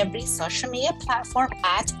on every social media platform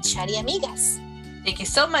at Chatty Amigas. Thank you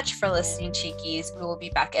so much for listening, Cheekies. We will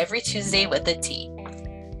be back every Tuesday with a tea.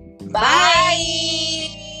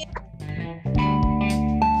 Bye!